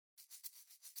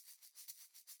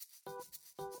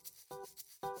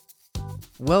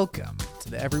Welcome to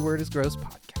the Every Word is Gross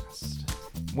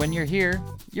podcast. When you're here,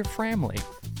 you're family,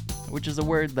 which is a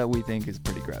word that we think is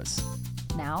pretty gross.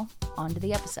 Now, on to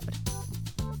the episode.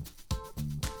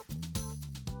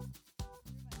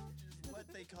 What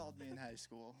they called me in high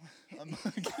school. A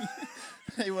monkey.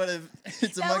 Hey, what if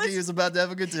it's a monkey who's about to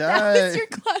have a good time? That was your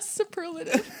class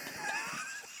superlative.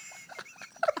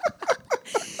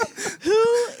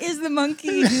 Who is the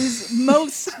monkey who's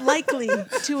most likely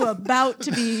to about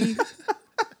to be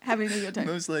having a good time?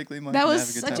 Most likely monkey That to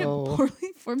was have a good such time. a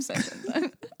poorly formed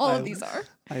sentence. All of these are.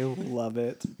 I love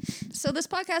it. So this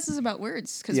podcast is about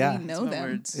words because Yeah. we know It's about them.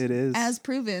 words. It is. As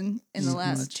proven in the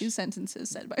last two sentences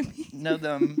said by me. Know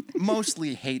them,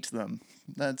 mostly hate them.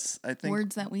 That's, I think,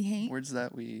 Words that we hate. words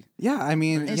that we... Yeah, I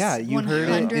mean, It's yeah, you heard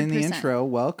it in the 100%. intro.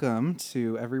 Welcome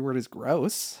to Every Word is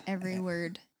Gross. Every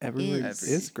word Every word is.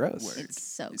 is gross. word It's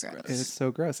so is gross. It is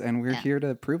so gross, and we're Yeah. here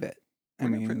to prove it. We're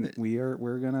gonna prove it.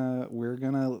 We're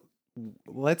gonna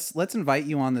let's invite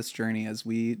you on this journey as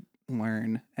we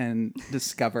learn and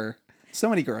discover so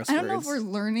many gross I don't know words. if we're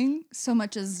learning so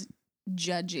much as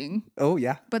judging, Oh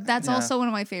yeah, but that's Yeah. also one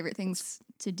of my favorite things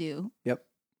to do. yep,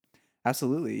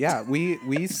 absolutely. Yeah,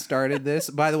 we started this.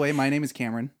 By the way, my name is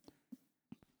Cameron.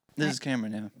 This is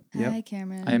Cameron now. Yep. Hi,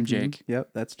 Cameron. I am Jake. Yep,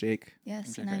 that's Jake. Yes,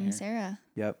 Jake and right I'm here. Sarah.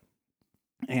 Yep.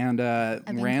 And been called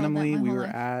that randomly my we whole were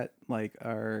life. at like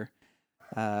our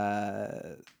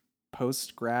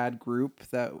post grad group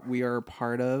that we are a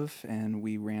part of, and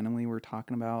we randomly were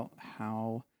talking about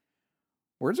how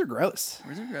words are gross.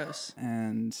 Words are gross.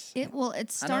 And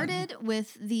It started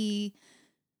with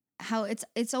how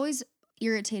it's always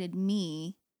irritated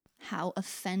me how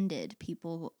offended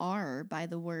people are by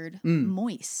the word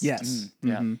moist. yes.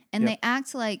 Yeah. Mhm. And Yep. they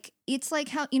act like it's like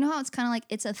how it's kind of like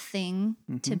it's a thing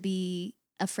to Mhm. be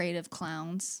afraid of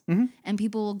clowns, Mhm. and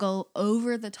people will go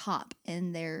over the top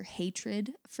in their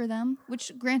hatred for them.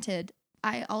 Which, granted,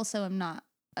 I also am not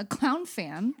a clown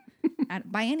fan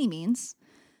by any means,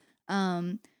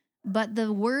 but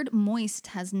the word moist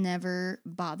has never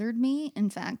bothered me.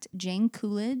 In fact, Jane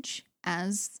Coolidge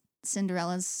as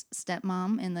Cinderella's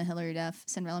stepmom in the Hilary Duff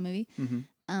Cinderella movie,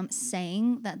 Mhm.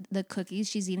 saying that the cookies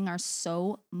she's eating are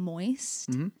so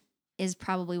moist Mhm. is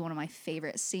probably one of my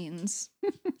favorite scenes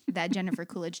that Jennifer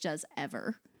Coolidge does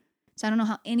ever. So I don't know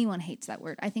how anyone hates that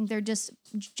word. I think they're just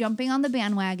jumping on the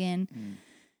bandwagon.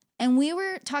 And we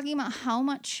were talking about how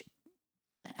many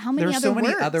There's other so many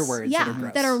words, other words that are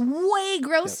gross. that are way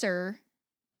grosser,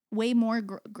 way more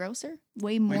grosser,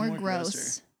 way more more gross,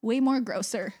 grosser. way more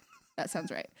grosser. That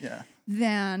sounds right. Yeah.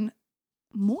 Than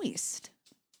moist.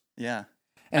 Yeah.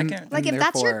 And, can't- Like and if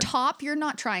that's your therefore- top, you're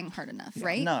not trying hard enough,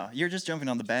 right? No, you're just jumping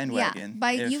on the bandwagon.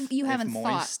 but If- you if haven't thought.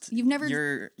 moist, You've never.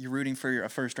 You're rooting for a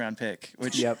first round pick,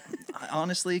 which Yep.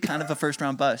 honestly kind of a first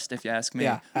round bust if you ask me.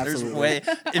 Yeah, There's absolutely. way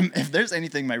if there's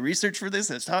anything my research for this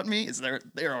has taught me is there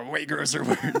are way grosser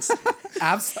words.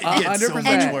 Abs- It gets so 100%.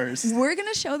 much worse. We're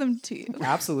gonna show them to you.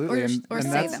 Absolutely. Or- and or and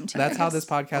say that's, them to that's you, how I this guess.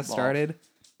 podcast Evolve. started.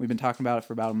 We've been talking about it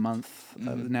for about a month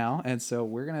Mm-hmm. now. And so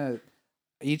we're going to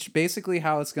basically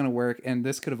how it's going to work. And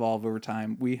this could evolve over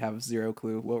time. We have zero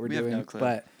clue what we're We have doing, no clue.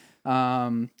 but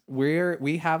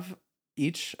we have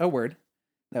each a word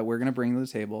that we're going to bring to the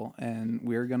table, and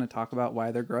we're going to talk about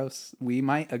why they're gross. We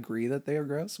might agree that they are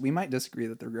gross. We might disagree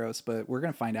that they're gross, but we're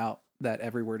going to find out that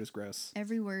every word is gross.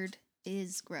 Every word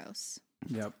is gross.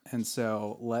 Yep. And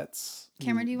so let's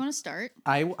Cameron, do you want to start?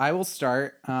 I will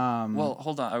start. Well,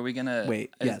 hold on. Are we gonna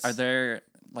Wait, yes. Are there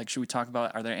should we talk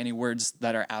about? Are there any words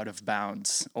that are out of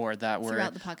bounds or that were?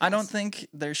 Throughout the podcast. I don't think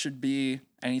there should be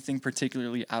anything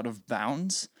particularly out of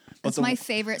bounds. But That's my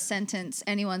favorite sentence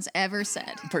anyone's ever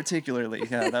said. particularly,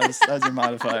 yeah, that was your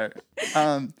modifier.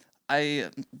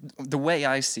 The way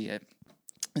I see it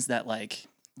is that like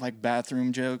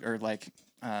bathroom joke or Like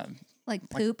like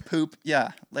poop. poop,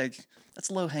 yeah, like that's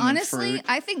low hanging Honestly, fruit.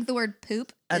 I think the word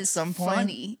poop At is some point,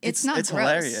 funny. It's not it's gross.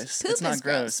 hilarious. Poop it's not is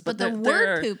gross, but the there word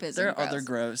are, poop isn't There are gross. other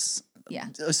gross Yeah.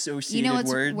 associated You know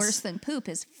what's words. worse than poop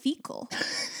is fecal.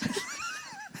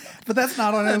 but that's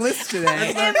not on our list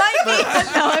today. It might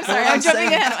be. No, I'm sorry. I'm jumping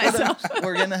ahead of myself.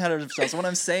 We're getting ahead of ourselves. What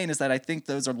I'm saying is that I think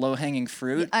those are low hanging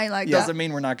fruit. I like Yeah. that. Doesn't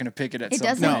mean we're not going to pick it at It some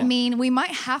doesn't point. mean we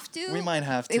might have to. We might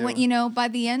have It to. went, by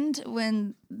the end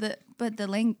when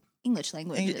English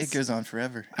language It goes on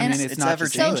forever. I mean, And it's it's not ever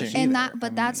just so, English changing. and either.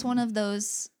 that's one of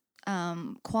those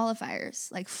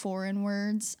qualifiers, like foreign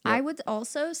words. Yep. I would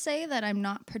also say that I'm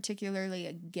not particularly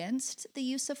against the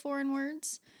use of foreign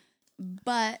words,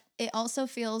 but it also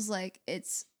feels like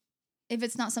it's if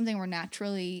it's not something we're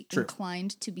naturally True.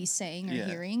 inclined to be saying or Yeah.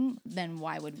 hearing, then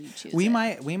why would we choose We it?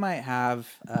 might have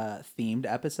themed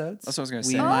episodes. That's what I was gonna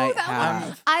We say. might that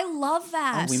have. I love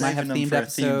that. We might have saving them themed for a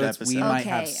themed episodes. We episode. might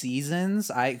have Okay.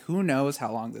 seasons. Who knows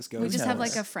how long this goes? we just have for.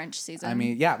 like a French season. I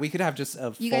mean, yeah, we could have just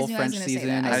a You guys full knew I was French gonna say season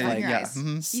that. I of saw in like your yeah. eyes.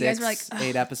 Mhm. You guys were like,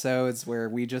 8 episodes where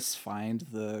we just find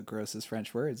the grossest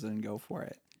French words and go for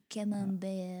it.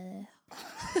 Camembert.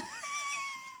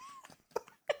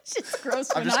 It's just gross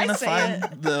I'm when just I gonna say find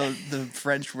it. the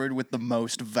French word with the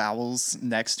most vowels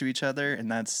next to each other,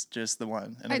 and that's just the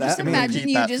one. And I I'm just I mean, imagine repeat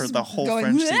you that just for the whole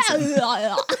going. French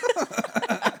season.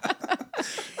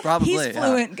 Probably. He's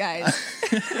fluent, guys.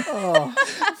 Oh,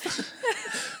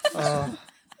 I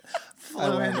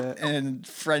Fluent love it. and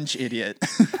French idiot.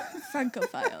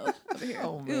 Francophile over here.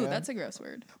 Oh, Ooh, man. that's a gross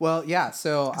word. Well, yeah.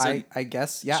 So So, I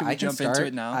guess yeah. should we I can jump into start.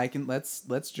 it now? I can let's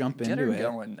jump Get into her it.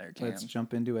 going there, Cam. Let's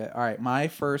jump into it. All right, my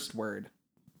first word.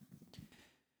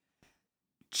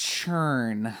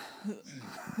 Churn.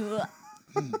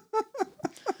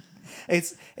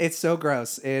 It's so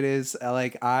gross. It is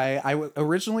like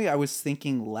originally I was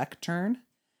thinking lectern,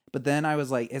 but then I was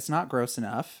like, it's not gross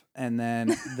enough. And then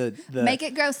the Make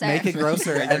it grosser. make it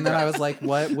grosser. And then I was like,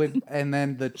 what would? And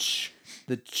then the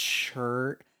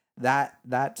chur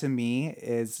that to me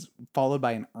is followed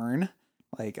by an urn.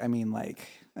 Like I mean, like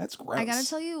that's gross. I gotta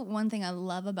tell you one thing I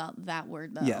love about that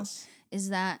word though. Yes. Is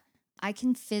that I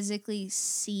can physically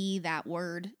see that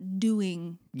word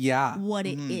doing Yeah. what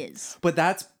it is. But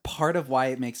that's part of why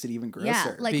it makes it even grosser.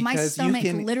 Yeah, like my because stomach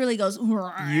literally goes.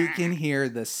 you can hear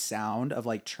the sound of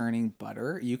like churning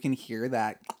butter. You can hear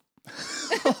that.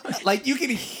 Like you can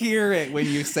hear it when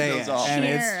you say Goes it, off. and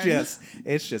Churn.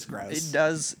 it's just gross. It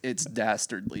does its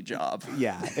dastardly job.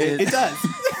 Yeah, it does.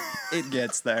 It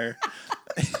gets there.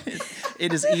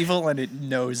 It is evil and it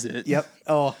knows it. Yep.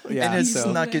 Oh yeah. And it's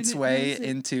so snuck its It way knows it.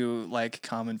 into like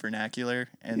common vernacular,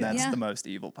 and Yeah. that's Yeah. the most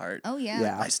evil part. Oh yeah.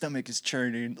 yeah, My stomach is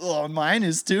churning. Oh, mine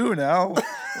is too now.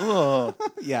 Oh,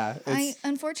 yeah. I It's,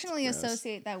 unfortunately gross.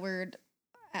 associate that word.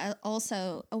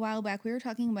 Also, a while back we were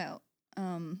talking about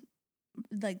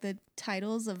like the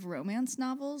titles of romance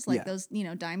novels, like Yeah. those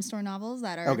dime store novels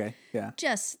that are okay. Yeah.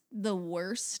 just the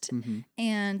worst. hmm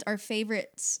And our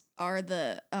favorites are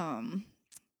the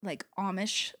like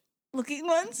Amish looking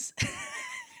ones.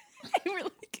 And we're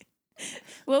like,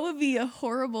 what would be a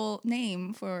horrible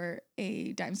name for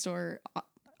a dime store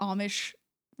Amish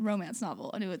romance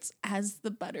novel? And it's As the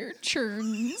Butter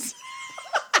Churns.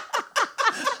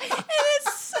 And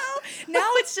it's so now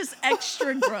it's just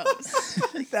extra gross.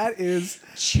 That is.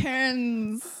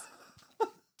 Churns.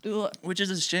 Ugh. which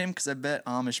is a shame because I bet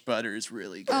Amish butter is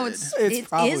really good. Oh, it It's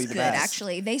probably is the good best.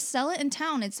 actually. They sell it in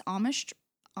town. It's Amish.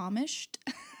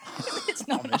 It's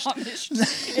not Amish.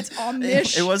 It's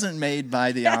Amish. It wasn't made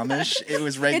by the Amish. It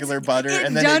was regular butter, it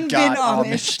and then done it got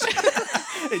been Amish.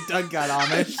 It done got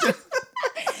Amish.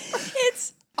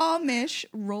 It's Amish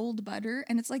rolled butter,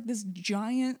 and it's like this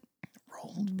giant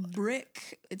Rolled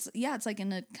brick. It's like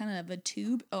in a kind of a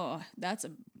tube. Oh,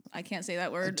 I can't say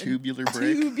that word. tubular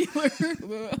brick. Tubular.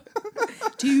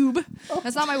 Tube.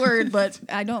 That's not my word, but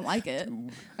I don't like it.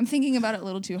 I'm thinking about it a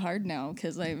little too hard now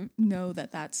because I know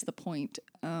that that's the point.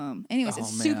 Anyways, Oh,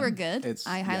 it's man. super good. It's-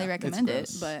 I highly yeah, recommend it.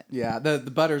 it's gross. But Yeah, the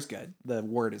butter's good. The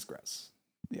word is gross.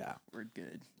 Yeah. We're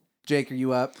good. Jake, are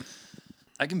you up?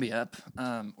 I can be up.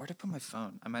 Where'd I put my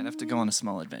phone? I might have to go on a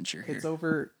small adventure here. It's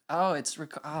over. Oh, it's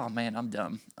oh man, I'm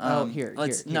dumb. Here,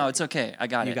 let's. here, No, here. it's okay. I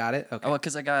got You it. got it? Okay. Oh,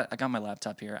 because I got my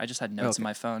laptop here. I just had notes Okay. in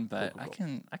my phone, but Cool,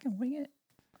 cool, I can wing it.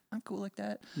 I'm cool like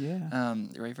that. Yeah.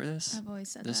 You ready for this? I've always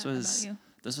said This that was about you.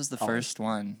 this was the Always. first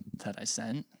one that I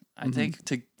sent. I Mhm. think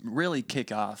to really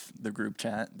kick off the group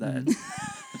chat that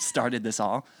started this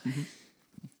all.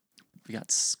 We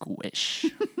got squish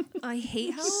I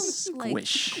hate how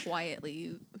Squish. quietly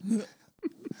you.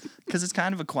 because it's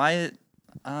kind of a quiet.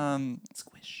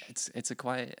 Squish. It's a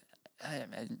quiet.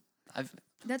 I've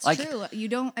That's Like, true. You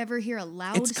don't ever hear a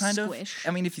loud it's kind squish. of.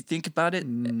 I mean, if you think about it,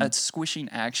 Mm. a squishing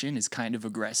action is kind of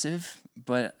aggressive,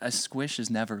 but a squish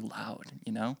is never loud.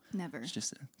 You know, Never. it's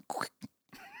just a quick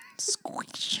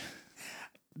squish.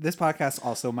 This podcast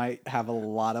also might have a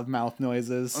lot of mouth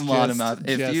noises. A lot of just- mouth.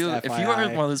 If just you are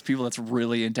FYI. one of those people that's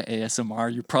really into ASMR,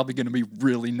 you're probably going to be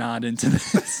really not into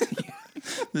this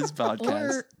this podcast.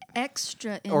 Or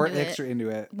extra into or it extra into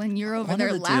it. when you're over One there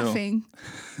of the two. laughing.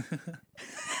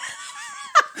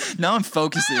 Now I'm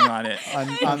focusing on it.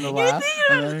 On the laugh.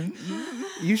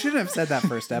 You shouldn't have said that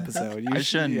first episode. You I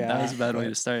shouldn't. Yeah, That was a bad way but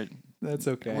to start. That's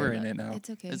okay. We're in it now. It's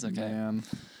okay. It's okay. Man.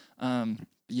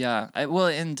 Yeah.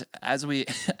 And as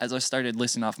I started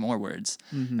listing off more words,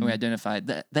 Mm-hmm. and we identified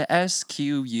that the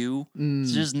SQU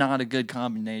is just not a good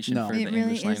combination No. for It the really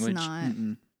English is language. not.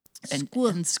 Mm-mm.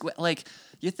 And like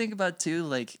you think about too,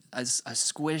 like a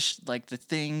squish, like the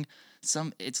thing,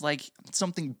 it's like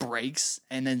something breaks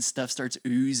and then stuff starts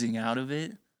oozing out of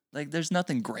it. Like there's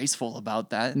nothing graceful about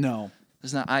that. No.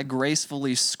 There's not. I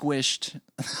gracefully squished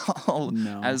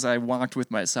No. as I walked with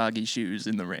my soggy shoes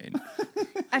in the rain.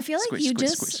 I feel like Squish, you squish,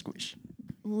 just squish, squish.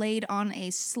 laid on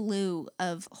a slew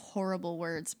of horrible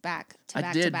words back to I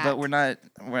back did, to back. but we're not.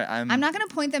 I'm not going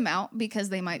to point them out because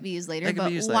they might be used later. They could But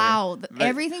be used later. wow, But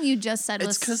everything you just said It's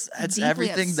was because it's deeply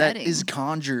everything upsetting. that is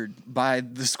conjured by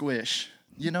the squish.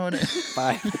 You know what?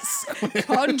 By the squid.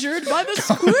 Conjured by the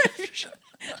squish.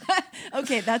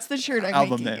 Okay, that's the shirt I'm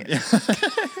Album making. name. Yeah.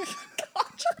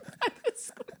 Conjured by the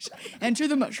squish. Enter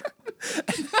the mushroom.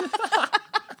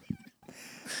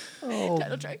 Oh,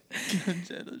 Title track.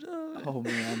 oh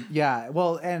man. Yeah.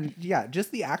 Well, and yeah,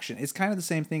 just the action. It's kind of the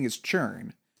same thing as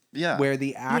churn, Yeah. where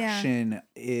the action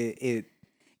it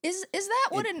Is that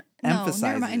what It an no?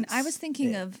 Never mind. I emphasizes was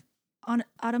thinking it. of on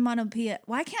automatopoeia.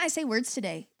 Why can't I say words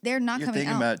today? They're not You're coming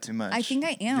thinking out. about it too much. I think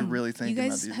I am. You're really thinking you about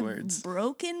guys these have words.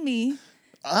 broken me.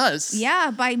 Us.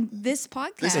 Yeah, by this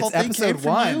podcast. This It's whole thing came episode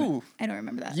from 1. you. I don't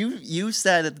remember that. You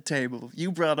sat at the table.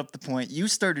 You brought up the point. You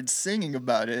started singing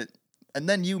about it, and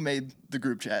then you made the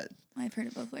group chat. I've heard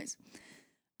it both ways.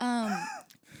 I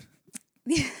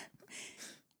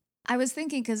was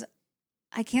thinking because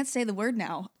I can't say the word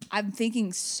now. I'm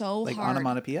thinking so like hard.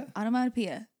 onomatopoeia.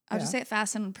 Onomatopoeia. I'll just Yeah. say it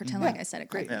fast and pretend Yeah, like I said it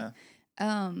great. correctly.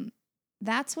 Yeah.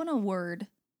 That's when a word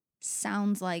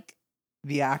sounds like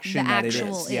The action the that it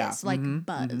actual is. Yeah. like Mhm,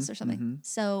 buzz mhm, or something. mhm.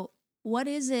 So, what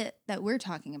is it that we're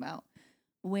talking about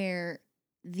where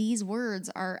these words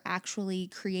are actually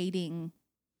creating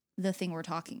the thing we're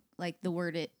talking, like the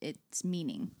word it's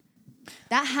meaning?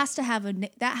 That has to have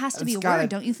that has to be It's a gotta- word,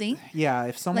 don't you think? Yeah.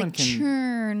 If someone Like can.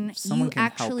 churn, someone you can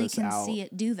help actually us can out. see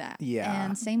it do that. Yeah.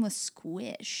 And same with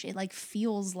squish. It like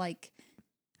feels like,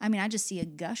 I mean, I just see a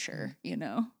gusher, you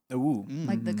know, Ooh.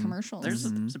 like the Mhm. commercials. There's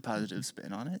a positive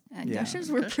spin on it. And Yeah.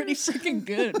 gushers were pretty freaking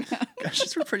good.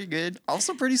 Gushes were pretty good.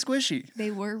 Also pretty squishy.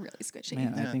 They were really squishy.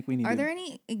 Man, I Yeah. think we need. Are to, there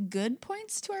any good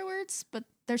points to our words? But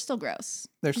they're still gross.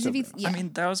 They're 'Cause still if you- gross. yeah. I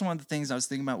mean, that was one of the things I was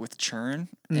thinking about with churn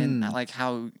and like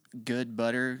how good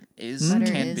butter is Butter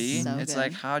can is be. so It's good.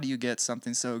 like, how do you get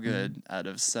something so good out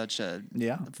of such a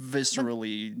Yeah.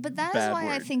 viscerally But that is bad why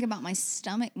I word? think about my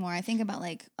stomach more. I think about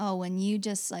like, oh, when you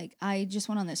just like, I just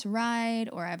went on this ride,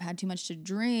 or I've had too much to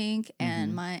drink,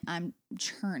 and I'm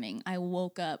churning. I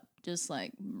woke up just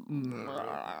like,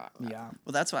 Yeah.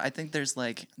 Well, that's why I think there's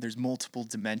multiple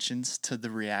dimensions to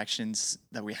the reactions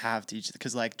that we have to each,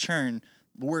 because like churn,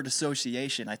 word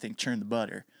association, I think churn the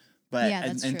butter. But Yeah,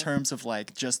 that's in true. terms of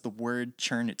like just the word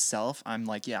churn itself, I'm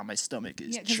like, yeah, my stomach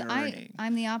is yeah, because churning.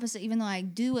 I'm the opposite. Even though I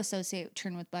do associate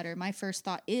churn with butter, my first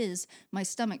thought is my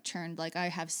stomach churned, like I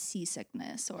have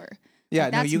seasickness, or Yeah.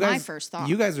 like, No, that's you guys. my first thought.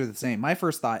 You guys are the same. My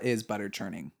first thought is butter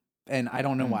churning, and I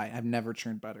don't know Mm. why. I've never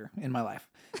churned butter in my life.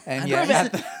 And I yeah, know,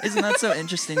 isn't that so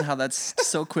interesting how that's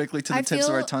so quickly to the I tips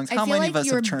of our feel- tongues? I How feel many like of us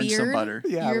your have churned some beard- butter?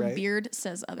 Yeah, Your right. beard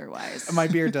says otherwise. My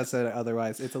beard does say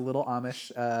otherwise. It's a little Amish,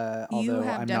 although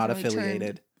have I'm not definitely churned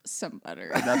affiliated. some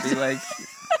butter. That'd be like,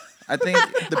 I think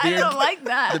the I beard, don't like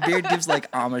that. the beard gives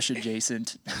like Amish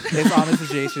adjacent. It's Amish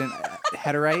adjacent,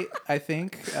 heterite, I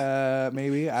think.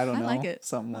 Maybe I don't I know, like it.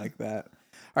 something like that.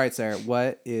 All right, Sarah,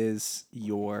 what is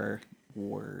your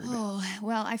word? Oh,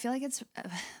 well, I feel like it's a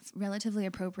relatively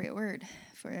appropriate word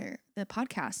for the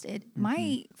podcast.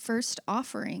 My first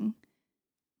offering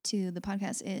to the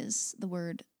podcast is the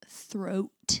word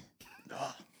throat.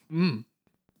 Mm.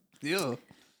 Ew.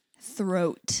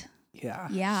 Throat. Yeah.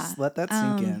 Yeah. Just let that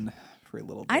sink in for a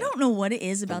little bit. I don't know what it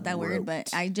is about that word, Throat.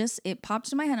 but it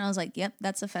popped in my head and I was like, yep,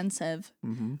 that's offensive.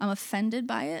 Mm-hmm. I'm offended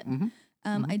by it. Mhm.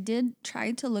 I did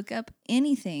try to look up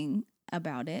anything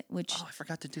about it, which Oh, I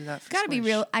forgot to do that. For gotta be Squish.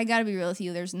 real. I gotta be real with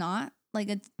you. There's not like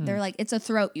they're like, it's a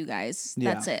throat, you guys.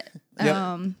 Yeah. That's it.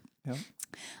 Yep. Yep.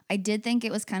 I did think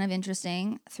it was kind of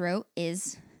interesting. Throat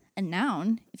is a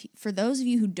noun. For those of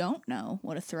you who don't know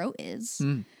what a throat is,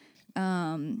 Mm.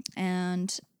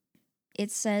 and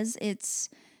it says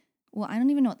well, I don't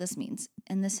even know what this means.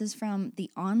 And this is from the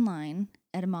online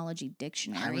etymology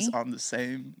dictionary. I was on the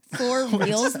same. For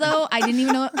reals though, I didn't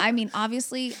even know. I mean,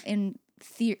 obviously in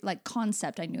like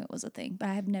concept, I knew it was a thing, but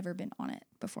I have never been on it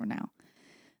before now.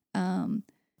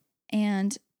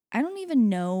 And I don't even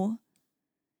know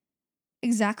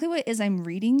exactly what it is I'm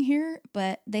reading here,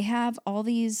 but they have all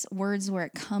these words where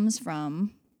it comes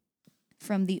from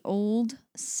the old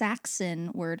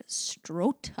Saxon word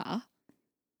strota,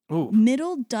 Ooh.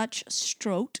 Middle Dutch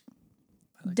stroot,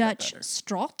 like that Dutch better.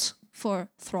 strot for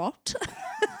throat.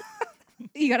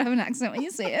 You gotta have an accent when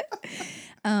you say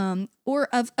it. Or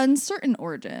of uncertain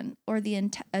origin, or the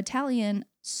Italian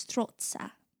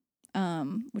strozza,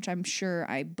 which I'm sure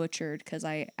I butchered because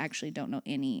I actually don't know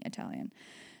any Italian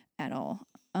at all.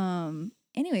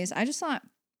 Anyways, I just thought,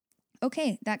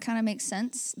 okay, that kind of makes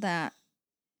sense, that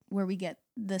where we get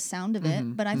the sound of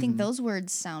it, but I think those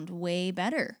words sound way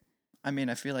better. I mean,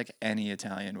 I feel like any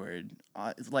Italian word,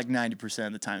 like 90%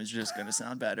 of the time, is just going to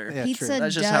sound better. Yeah, Pizza true.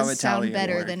 That's just how does sound Italian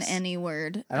better than works. any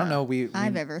word I don't know.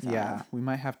 I've ever thought Yeah, of. we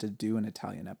might have to do an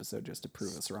Italian episode just to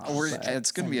prove us wrong. but,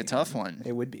 It's going to be a tough one.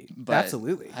 It would be. But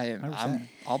Absolutely.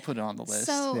 I'll put it on the list.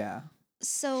 So, Yeah.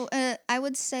 so I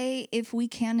would say if we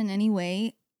can in any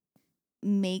way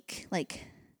make like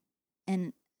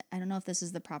an, I don't know if this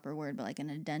is the proper word, but like an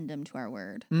addendum to our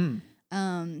word.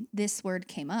 This word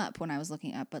came up when I was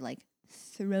looking up, but like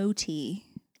throaty.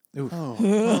 Oof.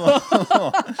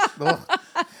 Oh.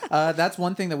 That's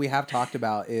one thing that we have talked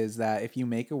about, is that if you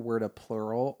make a word a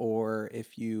plural, or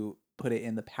if you put it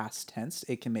in the past tense,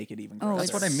 it can make it even Oh, grosser.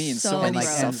 That's what I mean. So So many gross.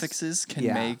 suffixes can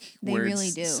Yeah. make They words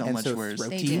really do. so And much so worse.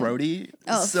 throaty. They do. Throaty.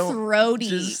 Oh, so throaty.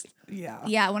 Just, Yeah.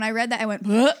 Yeah, when I read that, I went,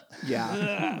 "Bleh."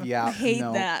 Yeah. Yeah. I hate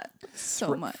no. that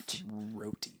so much.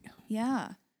 Throaty. Yeah.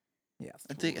 Yeah.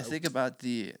 I think about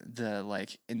the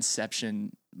like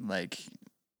inception, like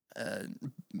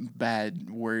bad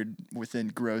word within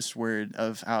gross word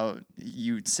of how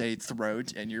you'd say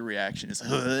throat and your reaction is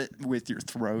with your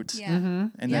throat. Yeah.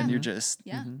 Mhm. And Yeah. then you're just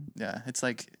Yeah. yeah, it's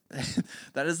like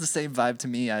that is the same vibe to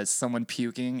me as someone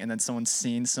puking and then someone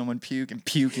seeing someone puke and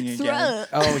puking again. Throat.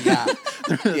 Oh yeah.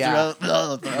 Yeah.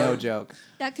 Throat. No joke.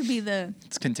 That could be the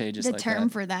It's contagious. the like term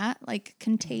that. for that, like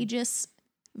contagious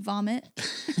vomit.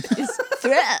 Is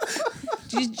throat.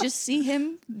 Did you just see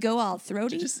him go all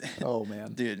throaty? Oh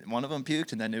man. Dude, one of them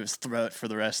puked and then it was throat for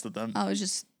the rest of them. Oh, it was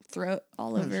just throat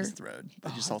all It was over. just throat. They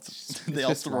just all It's they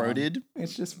all just wrong. throated.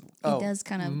 It's just. It Oh, does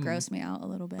kind of gross me out a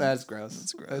little bit. that's gross.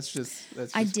 That's gross. That's just.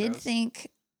 That's I just did gross. think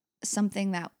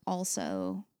something that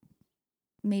also,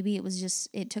 maybe it was just,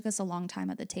 it took us a long time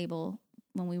at the table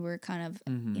when we were kind of,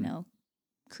 Mhm. you know,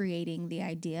 creating the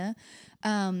idea.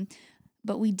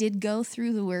 But we did go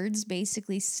through the words,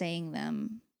 basically saying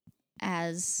them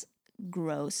as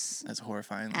gross As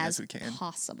horrifyingly as as we can.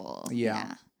 possible.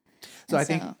 Yeah. So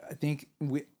And I think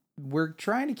we're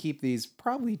trying to keep these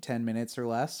probably 10 minutes or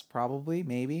less, probably,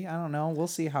 maybe. I don't know. We'll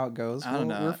see how it goes. I don't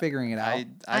know. We're figuring it out.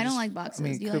 I don't just- like boxes. I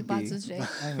mean, Do you could like be. boxes, Jay?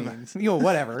 I mean,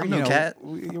 whatever. I'm you no know, cat.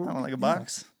 we- I don't like a yeah.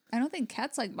 box. I don't think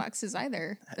cats like boxes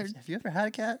either. They're Have you ever had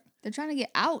a cat? they're trying to get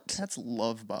out. Cats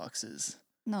love boxes.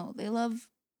 No, they love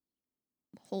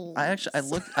holes.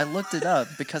 I looked it up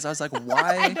because I was like,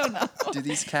 why don't know. do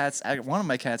these cats? One of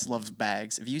my cats loves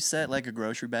bags. If you set like a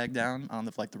grocery bag down on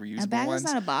the like the reusable A bag ones is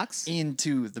not a box.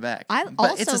 into the bag, I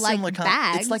but it's also a similar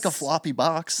like It's like a bags. floppy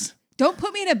box. Don't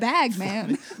put me in a bag,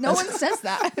 man. No one says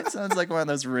that. It sounds like one of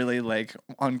those really like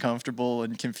uncomfortable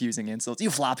and confusing insults.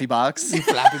 You floppy box.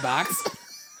 Flappy box.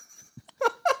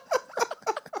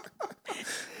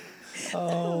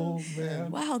 Oh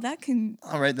man. Wow, that can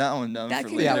I'll write that one down that for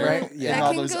can later. go, right? Yeah. that All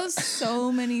can those- go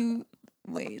so many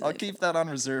ways. I'll keep that on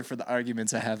reserve for the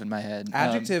arguments I have in my head.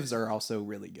 Adjectives are also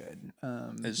really good.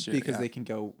 It's true, because yeah. they can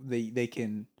go. They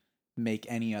can make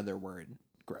any other word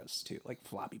gross too, like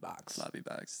floppy box. Floppy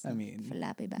box. I mean,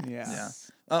 Flappy bags. yeah. Yeah.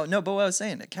 Oh no, but what I was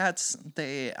saying, the cats,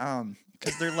 they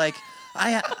because they're like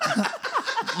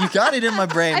you got it in my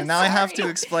brain, and now I have to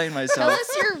sorry. explain Tell myself.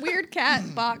 us your weird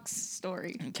cat box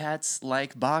story. Cats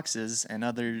like boxes and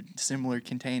other similar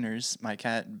containers, my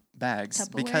cat bags,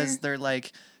 because Tupperware? they're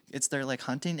like it's their like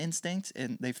hunting instinct,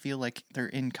 and they feel like they're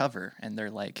in cover and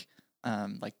they're like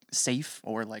safe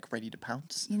or like ready to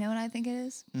pounce. You know what I think it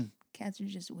is? Hmm. Cats are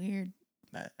just weird.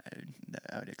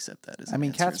 I would accept that as I an mean,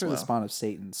 answer cats as are the well. spawn of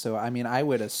Satan, so I mean, I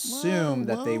would assume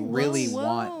Whoa, that they whoa, really whoa,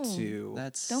 want whoa. to.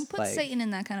 That's Don't put Like, Satan in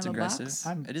that kind it's of a aggressive.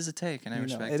 box. It is a take, and I you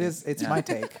know, respect it is. It's Yeah. my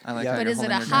take. I like Yeah. how But you're is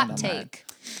it a holding your ground hot on that. take?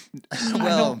 I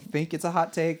Well, don't think it's a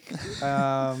hot take.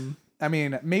 I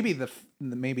mean, maybe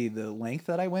the length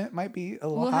that I went might be a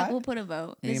little hot. We'll put a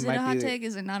vote. I mean, Is it it a might hot be, take?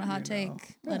 Is it not a hot you know,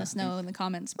 take? Let us know in the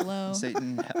comments below.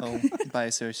 Satan, by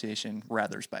association,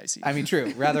 rather spicy. I mean,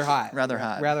 true. Rather hot. Rather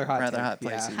hot. Rather hot. Rather take, hot yeah,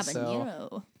 places. So,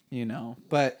 Habanero. you know,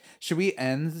 but should we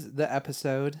end the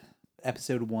episode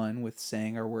 1, with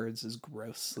saying our words as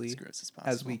grossly as gross as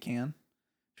possible. as we can?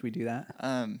 Should we do that?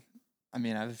 I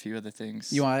mean, I have a few other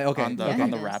things. You want? Okay. on the okay.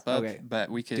 on the Yes. wrap up, Okay. but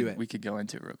we Do it. could go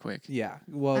into it real quick. Yeah.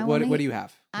 Well, I what wanna- do you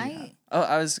have? What do you have?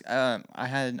 Oh, I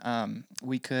had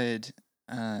we could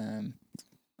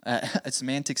a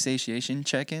semantic satiation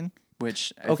check-in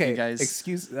which if Okay, you guys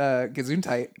excuse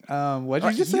Gesundheit. What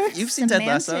did you just say? You've seen Ted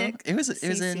Lasso. Semantic It was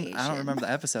in I satiation. don't remember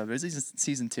the episode, but it was in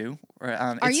season 2. Or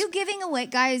Are it's- you giving away,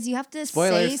 guys? You have to say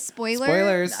Spoilers. spoiler.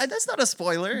 Spoilers. That's not a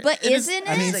spoiler. But It is- isn't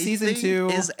I mean, it? a season thing- 2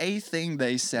 is a thing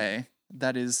they say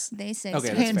that is They say Okay,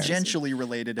 so. that's fair. tangentially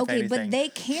related. If Okay, anything. but they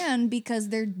can because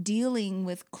they're dealing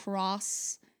with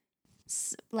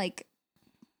like,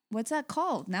 what's that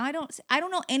called? Now I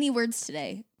don't know any words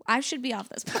today. I should be off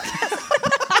this podcast.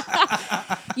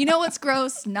 You know what's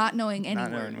gross? Not knowing any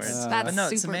Not words. knowing words. That's But no,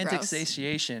 super semantic gross.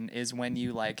 satiation is when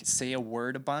you like say a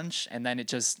word a bunch and then it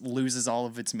just loses all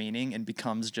of its meaning and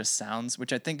becomes just sounds,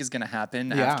 which I think is going to happen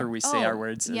Yeah. after we say our Oh,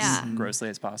 words as yeah. grossly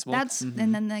as possible. That's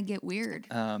and then they get weird.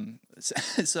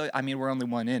 So I mean, we're only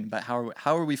one in, but how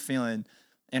are we feeling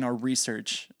in our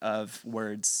research of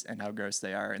words and how gross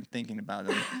they are and thinking about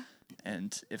them?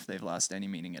 And if they've lost any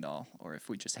meaning at all, or if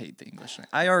we just hate the English language.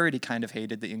 I already kind of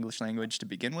hated the English language to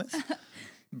begin with.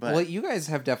 But Well, you guys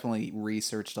have definitely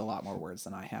researched a lot more words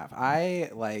than I have.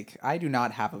 I do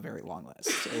not have a very long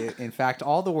list. In fact,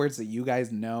 all the words that you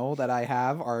guys know that I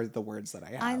have are the words that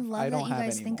I have. I love don't that you have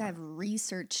guys any think more. I've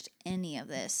researched any of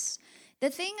this. The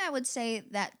thing I would say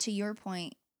that to your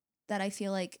point that I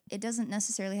feel like it doesn't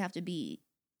necessarily have to be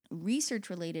research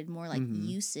related, more like Mhm.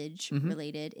 usage Mhm.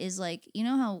 related is like, you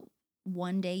know how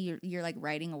one day you're like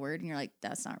writing a word and you're like,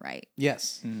 that's not right.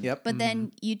 Yes. Mm. Yep. But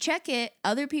then you check it,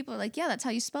 other people are like, yeah, that's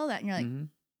how you spell that. And you're like, Mhm.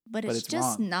 but But it's it's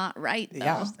just wrong. not right though.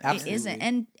 Yeah, It absolutely. isn't.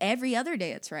 And every other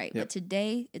day it's right. Yep. But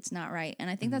today it's not right. And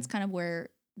I think that's kind of where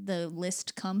the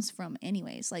list comes from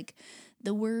anyways. Like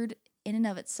the word in and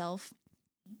of itself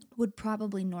would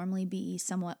probably normally be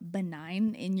somewhat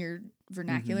benign in your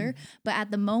vernacular. But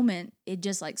at the moment it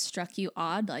just like struck you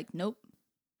odd. Like, nope,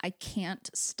 I can't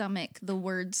stomach the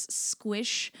words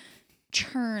squish,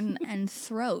 churn, and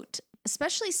throat,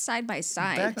 especially side by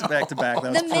side. back to back to back,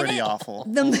 that was The pretty minute- awful.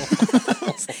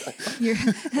 You're,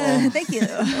 thank you.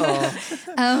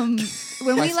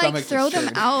 When My we like stomach throw just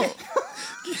them churned. out,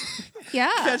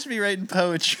 yeah. Catch me writing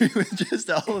poetry with just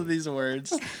all of these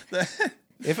words.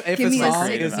 If Give a me a song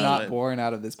sick is beat. not born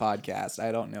out of this podcast,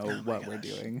 I don't know what we're gosh.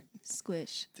 doing.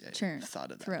 Squish, I churn,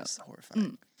 thought of that. throat. It's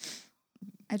horrifying.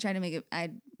 I try to make it. I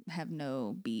have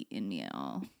no beat in me at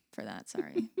all for that.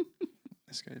 Sorry.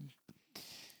 That's good.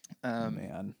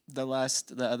 Man. The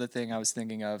other thing I was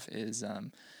thinking of is,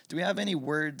 do we have any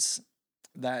words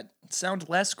that sound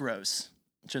less gross?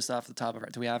 Just off the top of our,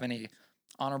 do we have any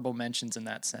honorable mentions in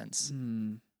that sense?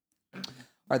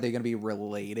 Are they going to be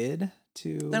related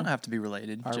to? They don't have to be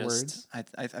related. Our just, words?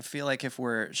 I feel like if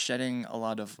we're shedding a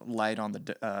lot of light on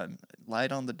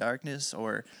the darkness,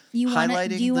 or You want to?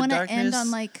 highlighting Do you the want to end darkness,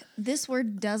 on like this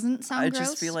word doesn't sound I gross?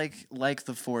 just feel like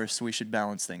the Force, we should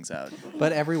balance things out.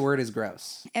 But every word is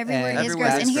gross. every word And is Every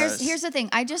gross. word And is here's gross. the thing.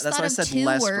 I just That's thought why I of said two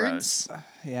less words. gross.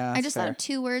 Yeah, I that's just fair. thought of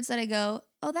two words that I go,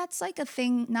 oh, that's like a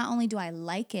thing. Not only do I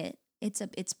like it,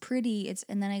 it's pretty.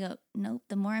 And then I go, nope.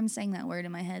 The more I'm saying that word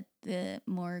in my head, the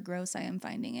more gross I am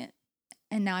finding it.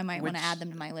 And now I might want to Which- add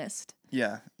them to my list.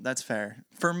 Yeah, that's fair.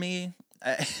 For me,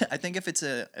 I think if it's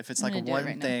like a gonna do it one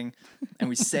right now. thing, and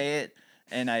we say it,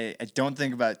 and I don't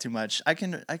think about it too much, I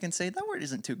can say that word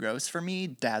isn't too gross. For me,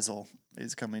 dazzle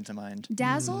is coming to mind.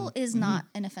 Dazzle is not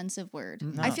an offensive word.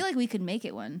 I No. feel like we could make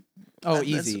it one. Oh,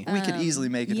 That's- easy. We could easily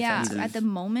make it Yeah, offensive. at the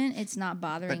moment, it's not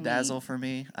bothering But me. dazzle for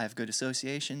me, I have good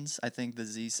associations. I think the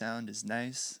Z sound is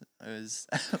nice.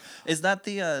 Is that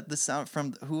the sound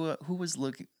from who was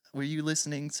looking? Were you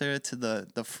listening, Sarah, to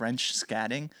the French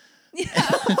scatting? I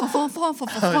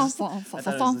thought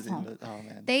I was listening to- oh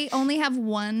man, They only have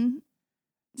one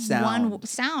Sound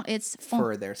sound. It's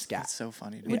for their scat. it's so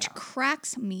funny to me. which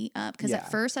cracks me up because Yeah.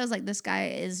 at first I was like, this guy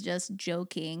is just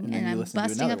joking, And then and you I'm listen to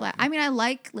busting another up. Like, one. I mean, I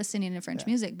like listening to French Yeah.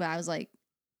 music, but I was like,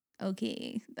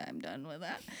 okay, I'm done with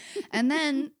that. And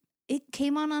then it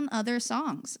came on other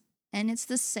songs, and it's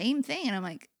the same thing, and I'm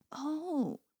like,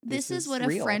 oh, this This is is what a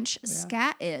real. French Yeah.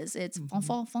 scat is. It's fon, Mhm.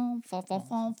 fon, fon, fon, fon,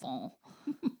 fon, fon.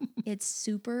 It's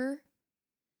super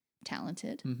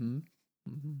talented, Mm-hmm.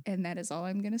 Mm-hmm. and that is all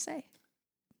I'm gonna say.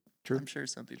 True. I'm sure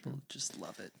some people just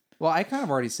love it. Well, I kind of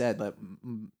already said that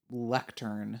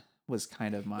lectern was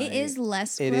kind of my. It is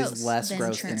less It gross. is less than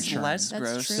gross churn. than It's churn. less That's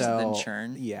gross true. than So,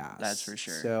 churn. Yeah, That's for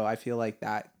sure. So I feel like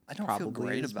that. I don't probably feel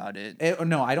great is- about it.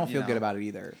 No, I don't You feel good know. about it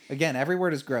either. Again, every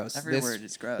word is gross. Every word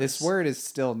is gross. This word is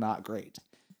still not great.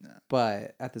 No.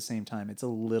 But at the same time, it's a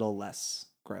little less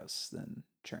gross than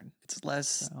churn. It's less.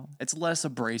 So. It's less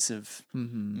abrasive.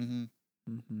 Mm-hmm. Mm-hmm.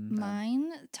 Mm-hmm.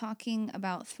 Mine talking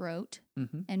about throat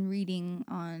Mm-hmm. and reading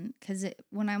on because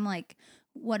when I'm like,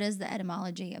 what is the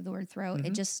etymology of the word throat?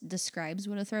 It Mhm. just describes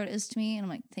what a throat is to me, and I'm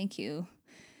like, thank you.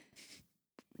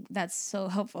 that's so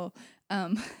helpful.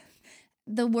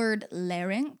 The word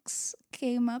larynx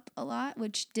came up a lot,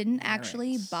 which didn't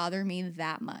actually Larynx. bother me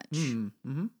that much.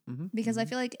 Because I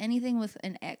feel like anything with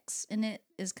an X in it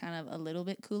is kind of a little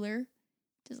bit cooler.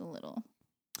 Just a little.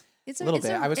 It's A little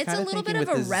bit. I was it's kind a of little thinking bit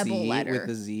with of a the rebel Z, letter. with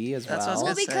the Z as That's what I was well.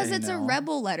 Well, gonna because say, it's a know?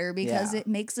 rebel letter, because Yeah. it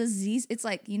makes a Z. It's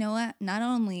like, you know what? Not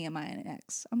only am I an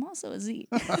X, I'm also a Z.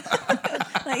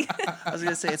 Like, I was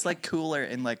gonna say it's like cooler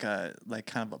in like a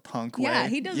kind of a punk way. Yeah,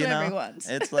 he does you whatever he know? wants.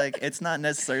 It's like it's not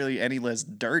necessarily any less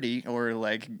dirty or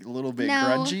like a little bit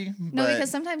grungy. No, but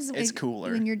because sometimes it's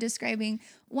cooler. when you're describing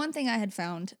one thing I had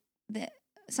found that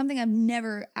something I've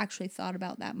never actually thought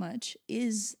about that much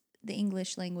is the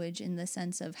English language in the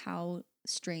sense of how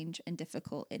strange and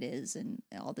difficult it is and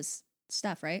all this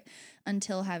stuff, right?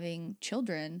 Until having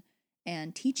children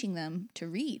and teaching them to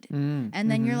read. And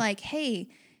then you're like, hey,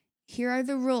 here are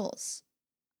the rules.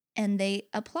 And they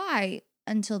apply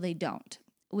until they don't,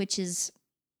 which is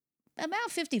about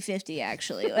 50-50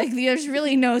 actually. Like there's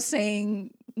really no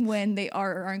saying when they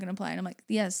are or aren't going to apply. And I'm like,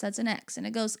 yes, that's an X. And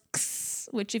it goes X,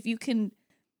 which if you can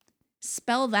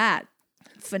spell that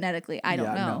phonetically, I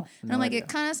don't know. And I'm like, it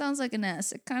kind of sounds like an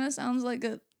S. It kind of sounds like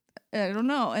a, I don't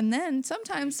know. And then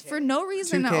sometimes for no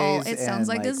reason at all, it sounds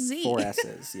like a Z. 4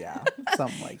 S's, yeah.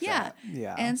 Something like Yeah. that.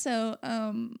 Yeah. And so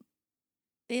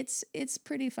it's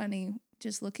pretty funny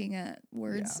just looking at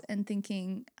words and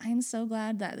thinking, I'm so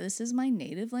glad that this is my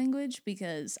native language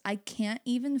because I can't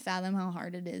even fathom how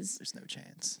hard it is. There's no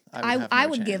chance. I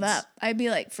would give up. I'd be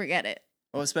like, forget it.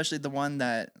 Well, especially the one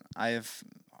that I've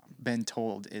been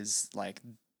told is like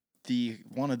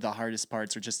one of the hardest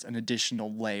parts, or just an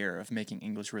additional layer of making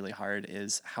English really hard,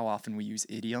 is how often we use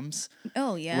idioms.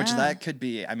 Oh yeah. Which that could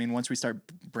be. I mean, once we start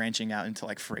branching out into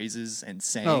like phrases and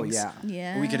sayings, oh, yeah.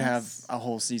 Yeah. we could have a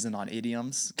whole season on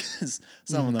idioms because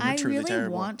some of them are I truly really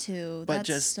terrible. want to. But That's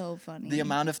just so funny. The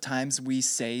amount of times we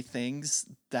say things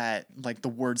that like the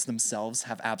words themselves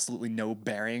have absolutely no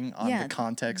bearing on the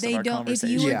context of our If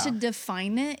conversation. you were Yeah. to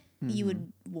define it, you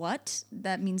would what?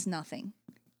 That means nothing.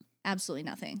 Absolutely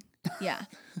nothing. Yeah.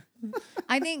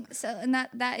 I think so, and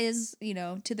that is,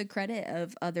 to the credit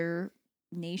of other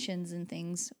nations and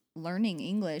things learning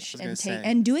English gonna and say.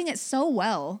 and doing it so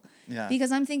well. Yeah.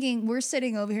 Because I'm thinking we're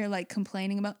sitting over here like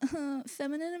complaining about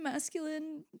feminine and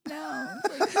masculine now.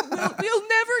 It's like, we'll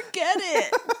never get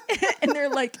it. And they're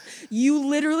like, you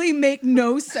literally make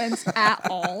no sense at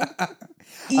all.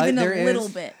 Even a There little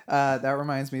is- bit. That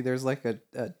reminds me, there's like a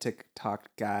TikTok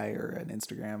guy or an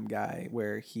Instagram guy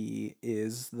where he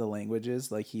is the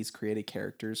languages, like he's created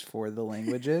characters for the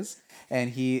languages,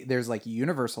 and there's like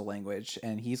universal language,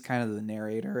 and he's kind of the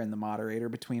narrator and the moderator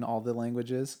between all the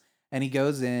languages. And he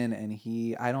goes in and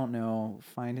I don't know,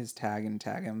 find his tag and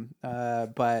tag him.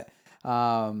 But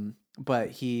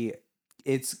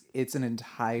it's an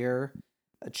entire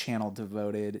channel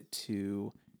devoted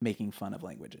to making fun of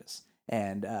languages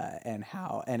and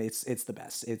it's the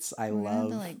best. I We're gonna have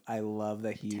to, like, love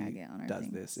that he tag it on our does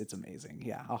thing. this. It's amazing.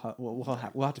 Yeah, we'll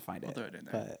have to find it. throw it in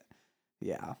there. But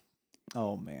yeah,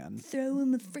 oh man, Throw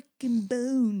him a freaking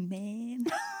bone, man.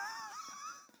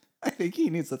 I think he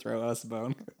needs to throw us a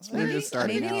bone. We're Maybe- just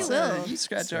starting maybe he out. will. You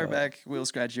scratch our So- back, we'll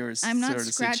scratch yours. I'm not sort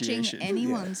of scratching situation.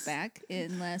 anyone's Yes. back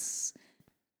unless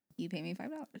you pay me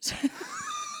 $5.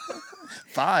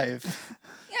 $5.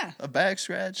 Yeah. A back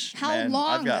scratch. How Man,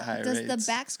 long I've got high does rates.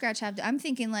 the back scratch have to? I'm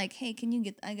thinking like, hey, can you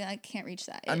get? I can't reach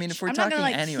that. I mean, itch. if we're I'm talking not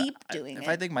gonna, like, anyway, keep doing if it.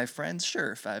 I think my friends,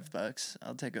 sure, $5,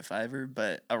 I'll take a $5.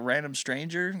 But a random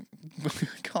stranger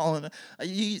calling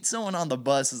someone on the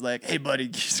bus is like, "Hey, buddy,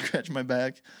 can you scratch my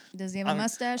back?" Does he have a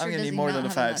mustache? I'm or gonna does need he more not than a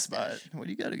have 5 mustache? spot. What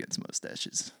do you got against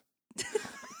mustaches?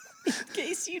 In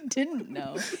case you didn't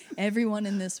know, everyone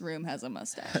in this room has a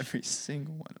mustache. Every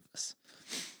single one of us.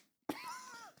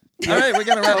 All right, we're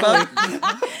gonna wrap up.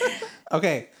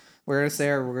 Okay, we're gonna say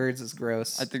our words is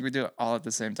gross. I think we do it all at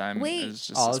the same time. Wait. It's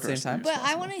just All as at the same grossly time? as But I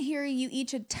possible. want to hear you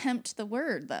each attempt the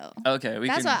word though. Okay, we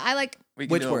That's can. why I like. We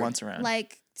can Which do word? it once around.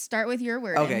 Like start with your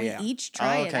word Okay, and we yeah. each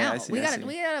try Oh, it okay, I out. see, we I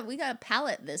gotta see.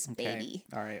 palate this Okay, baby.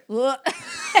 all right.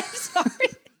 I'm sorry.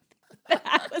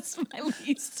 That was my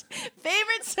least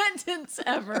favorite sentence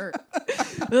ever.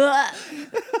 I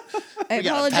we gotta palate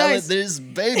apologize. this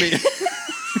baby.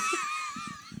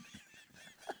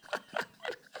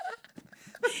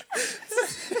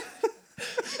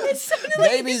 It sounded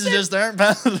like Babies just aren't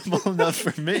palatable enough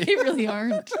for me. they really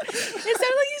aren't. It sounded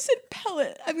like you said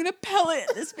pellet. I'm gonna pellet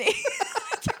this baby.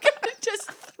 You're gonna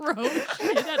just throw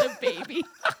shit at a baby.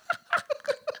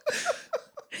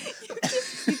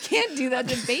 You can't do that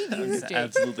to babies, Jake.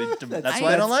 Absolutely. That's I-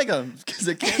 why I don't like them, because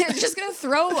I can't, I'm just gonna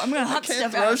throw. I'm gonna hot can't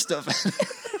stuff throw out.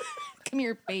 stuff. Come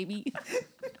here, baby.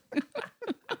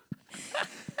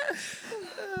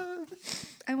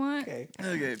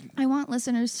 Okay. I want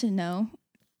listeners to know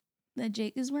that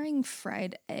Jake is wearing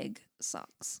fried egg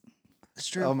socks. It's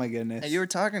true. Oh my goodness. Hey, you were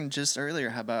talking just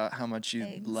earlier about how much you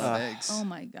Eggs. love eggs. Oh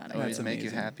my god, They I always do. make you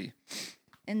amazing. happy.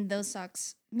 And those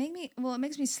socks make me, well, it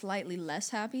makes me slightly less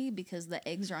happy because the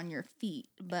eggs are on your feet,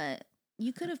 but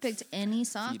you could have picked any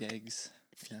sock. Feed eggs.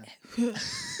 Yeah.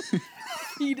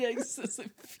 Feet eggs as a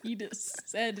fetus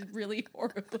said really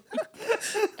horribly.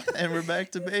 And we're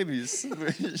back to babies.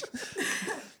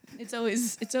 It's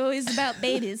always about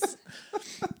babies.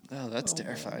 Oh, that's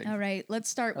terrifying. All right, let's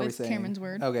start Are we with saying- Cameron's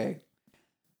word. Okay.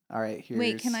 All right. Here's...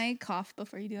 Wait, can I cough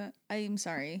before you do it? I'm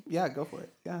sorry. Yeah, go for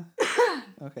it. Yeah.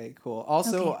 Okay, cool.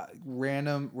 Also, Okay.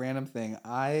 random thing.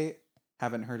 I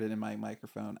haven't heard it in my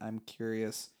microphone. I'm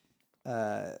curious.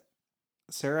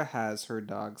 Sarah has her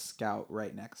dog Scout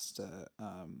right next to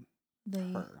The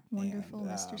her. wonderful and,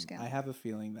 Mr. Scout. I have a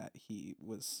feeling that he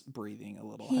was breathing a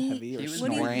little He- heavy or he was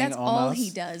snoring that's almost. all he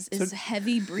does is So-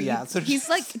 heavy breathe. Yeah, so he's just-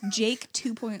 like Jake oh.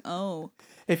 2.0.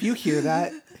 If you hear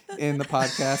that in the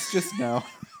podcast, just know.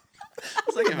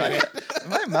 It's like,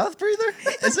 am I a mouth breather?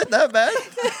 Is it that bad?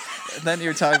 And then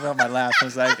you're talking about my laugh. I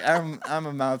was like, I'm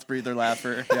a mouth breather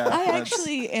laugher. Yeah, I that's-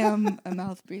 actually am a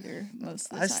mouth breather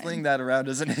most of the I time. sling that around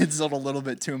as an insult a little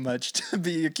bit too much to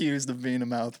be accused of being a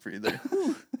mouth breather.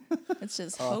 Let's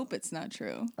just hope it's not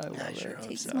true. I love I sure it. hope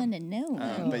Takes so. one to know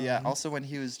one. But yeah, also when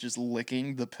he was just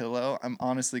licking the pillow, I'm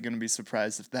honestly going to be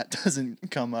surprised if that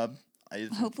doesn't come up.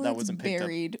 Hopefully that it's wasn't picked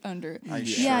buried under. I Yeah,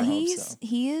 sure hope he's so.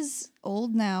 he is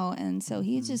old now, and so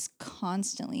he's just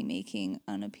constantly making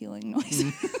unappealing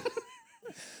noises.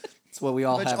 It's what we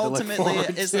all Which have to look ultimately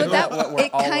forward is to. But that what we're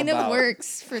it all kind of about.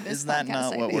 works for this. Is that podcast,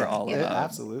 not I what we're think. all Yeah. It about?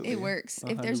 absolutely. It works.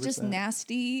 If there's just 100%.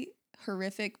 nasty,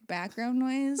 horrific background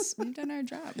noise, we've done our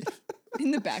job.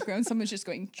 In the background, someone's just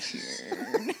going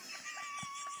churn.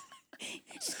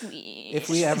 Squeak. If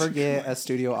we ever get a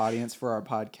studio audience for our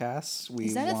podcast, we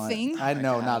Is that a want... thing? I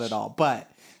know, not gosh. at all,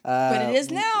 but it is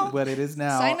now. But it is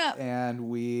now. Sign up. And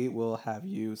we will have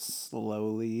you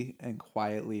slowly and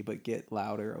quietly, but get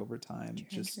louder over time.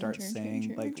 Just start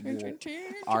saying like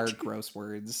our gross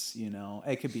words. You know,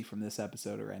 it could be from this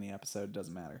episode or any episode. It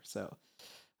doesn't matter. So,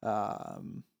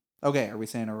 okay, are we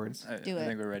saying our words? I Do it.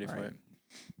 think we're ready for Alright. it.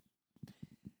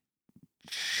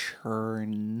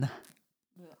 Churn.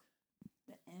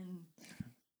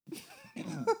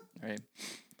 All right.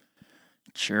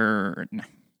 Churn.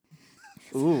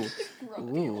 Ooh,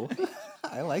 ooh.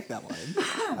 I like that one.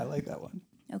 I like that one.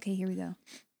 Okay, here we go.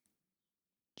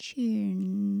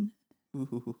 Churn.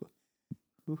 Ooh.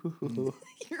 Ooh.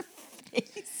 Your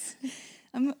face.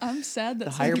 I'm sad that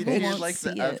The some higher people pitch. won't like see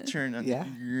the it. upturn on Yeah.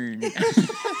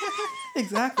 the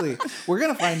Exactly. We're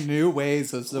gonna find new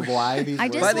ways as to why these. I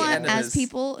words just By the want, end of as this-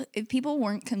 people, if people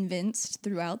weren't convinced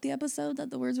throughout the episode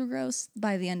that the words were gross,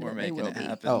 by the end We're of it, they making will it be.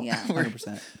 happen. Oh, Yeah.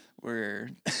 100%.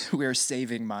 we're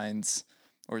saving minds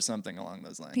or something along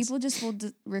those lines. People just will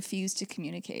refuse to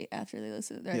communicate after they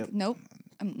listen. They're Yep. like, nope,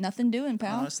 I'm nothing doing,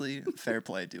 pal. Honestly, fair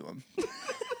play to them.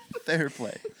 Fair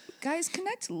play. Guys,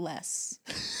 connect less.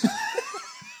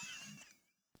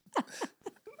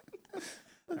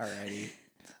 Alrighty,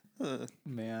 Uh,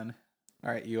 man.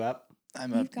 All right, you up?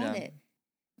 I'm You've up. got yeah. it.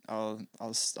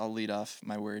 I'll lead off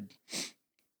my word.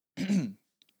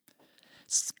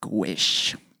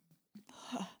 Squish.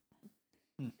 I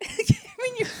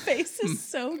mean, your face is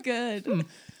so good.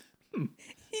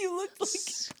 You looked like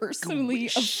personally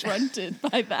Squish. affronted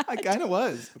by that. I kind of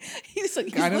was. He's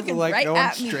Kind of looking like right going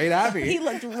at me. straight at me. He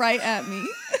looked right at me.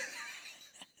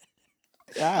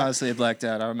 Yeah. Honestly, I blacked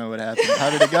out. I don't know what happened. How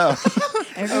did it go?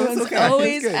 Everyone's okay. It's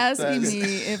always good. asking That's- me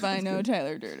if I know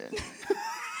Tyler Durden.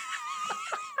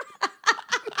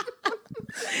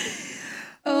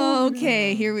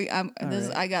 Okay, here we. This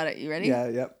right. I got it. You ready? Yeah.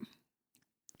 Yep.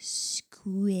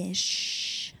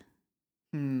 Squish.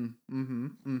 Yeah.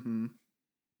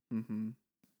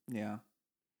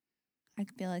 I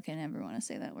feel like I never want to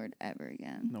say that word ever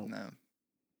again. No. No.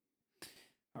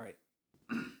 All right.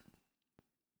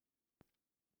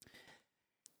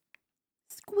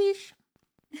 Squish.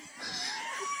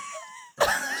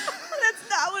 That's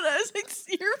not what I was like.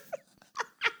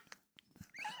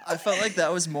 I felt like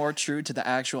that was more true to the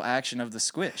actual action of the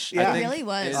squish. Yeah. I think It really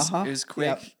was. Uh-huh. It was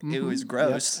quick. Yep. It was Mhm.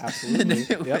 gross. Yep, absolutely. And it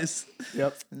Yep. was.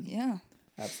 Yep. Yeah,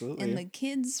 Absolutely. and the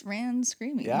kids ran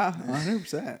screaming. Yeah.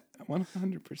 100%.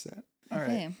 100%. All right.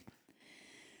 Okay.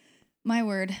 My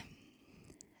word.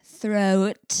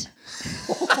 Throat.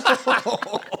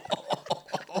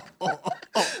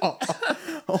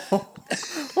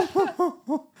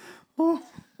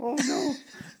 Oh no.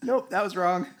 Nope, that was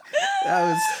wrong.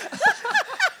 That was.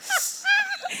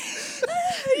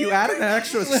 You added an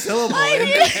extra syllable in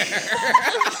there.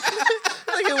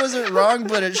 wasn't wrong,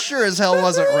 but it sure as hell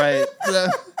wasn't right.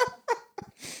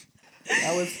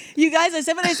 That was You guys, I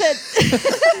said what I said.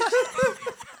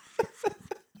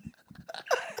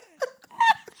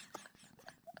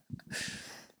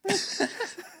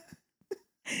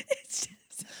 It's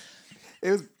just-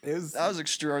 it was That was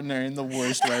extraordinary in the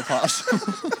worst way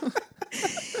possible.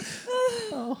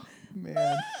 oh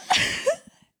man.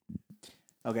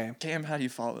 Okay. Cam, how do you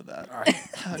follow that? All right.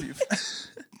 How do you?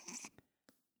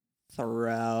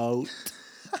 Throat.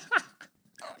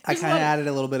 I There's kind of one- added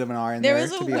a little bit of an R in there there,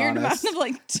 was a to be weird honest. amount of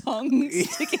like tongue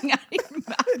sticking out of your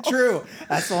mouth. True.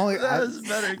 That's the only. That was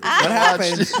better. 'cause What I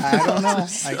happened? watched it. I don't know.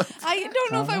 I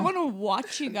don't know if I want to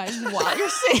watch you guys while you're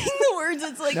saying the words.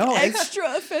 It's like No, it's-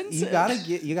 extra offensive.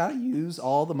 You gotta use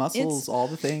all the muscles, all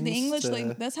the things. the English, to-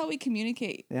 like that's how we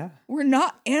communicate. yeah. We're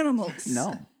not animals.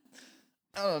 No.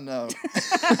 I don't know.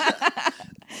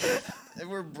 If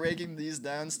we're breaking these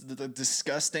down to the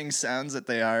disgusting sounds that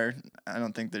they are, I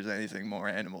don't think there's anything more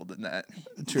animal than that.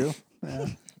 True. Yeah.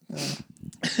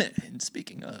 And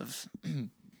speaking of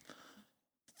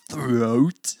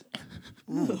throat,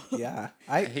 Ooh, yeah.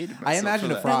 I hated I myself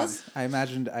imagined for a that. frog. That I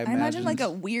imagined. I imagine like a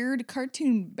weird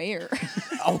cartoon bear.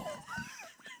 oh.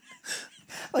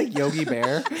 Like Yogi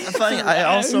Bear. funny. I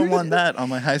also won that on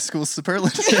my high school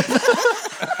superlative.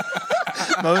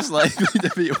 Most likely to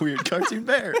be a weird cartoon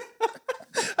bear.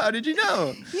 How did you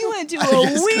know? You went to I a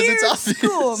guess 'cause weird it's obvious.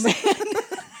 school, man.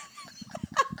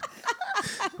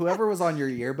 Whoever was on your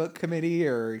yearbook committee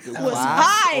or class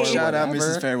high. or Shout out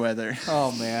whatever. Mrs. Fairweather.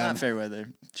 Oh man. Not Fairweather.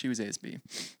 She was ASB.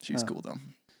 She was cool though.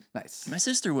 Nice. My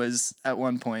sister was at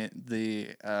one point the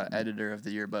editor of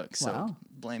the yearbook, so Wow.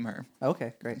 blame her.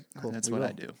 Okay, great. Cool. That's We what will.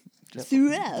 I do. Just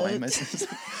Throughout. blame my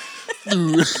sister.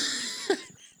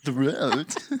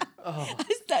 Throat. Oh,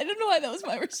 I don't know why that was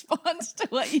my response to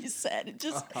what you said. It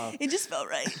just felt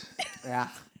right. yeah.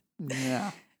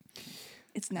 Yeah.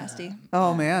 It's nasty.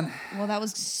 Oh man. Well, that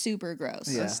was super gross.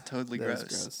 Yeah. That's totally That was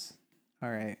gross. All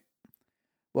right.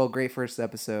 Well, great first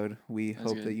episode. We That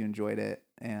was hope good. that you enjoyed it,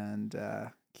 and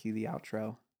cue the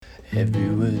outro. Every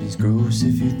word is gross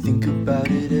if you think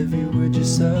about it. Every word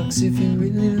just sucks if you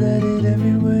really let it.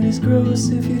 Every word is gross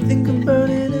if you think about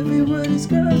it. Every word is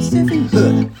gross if you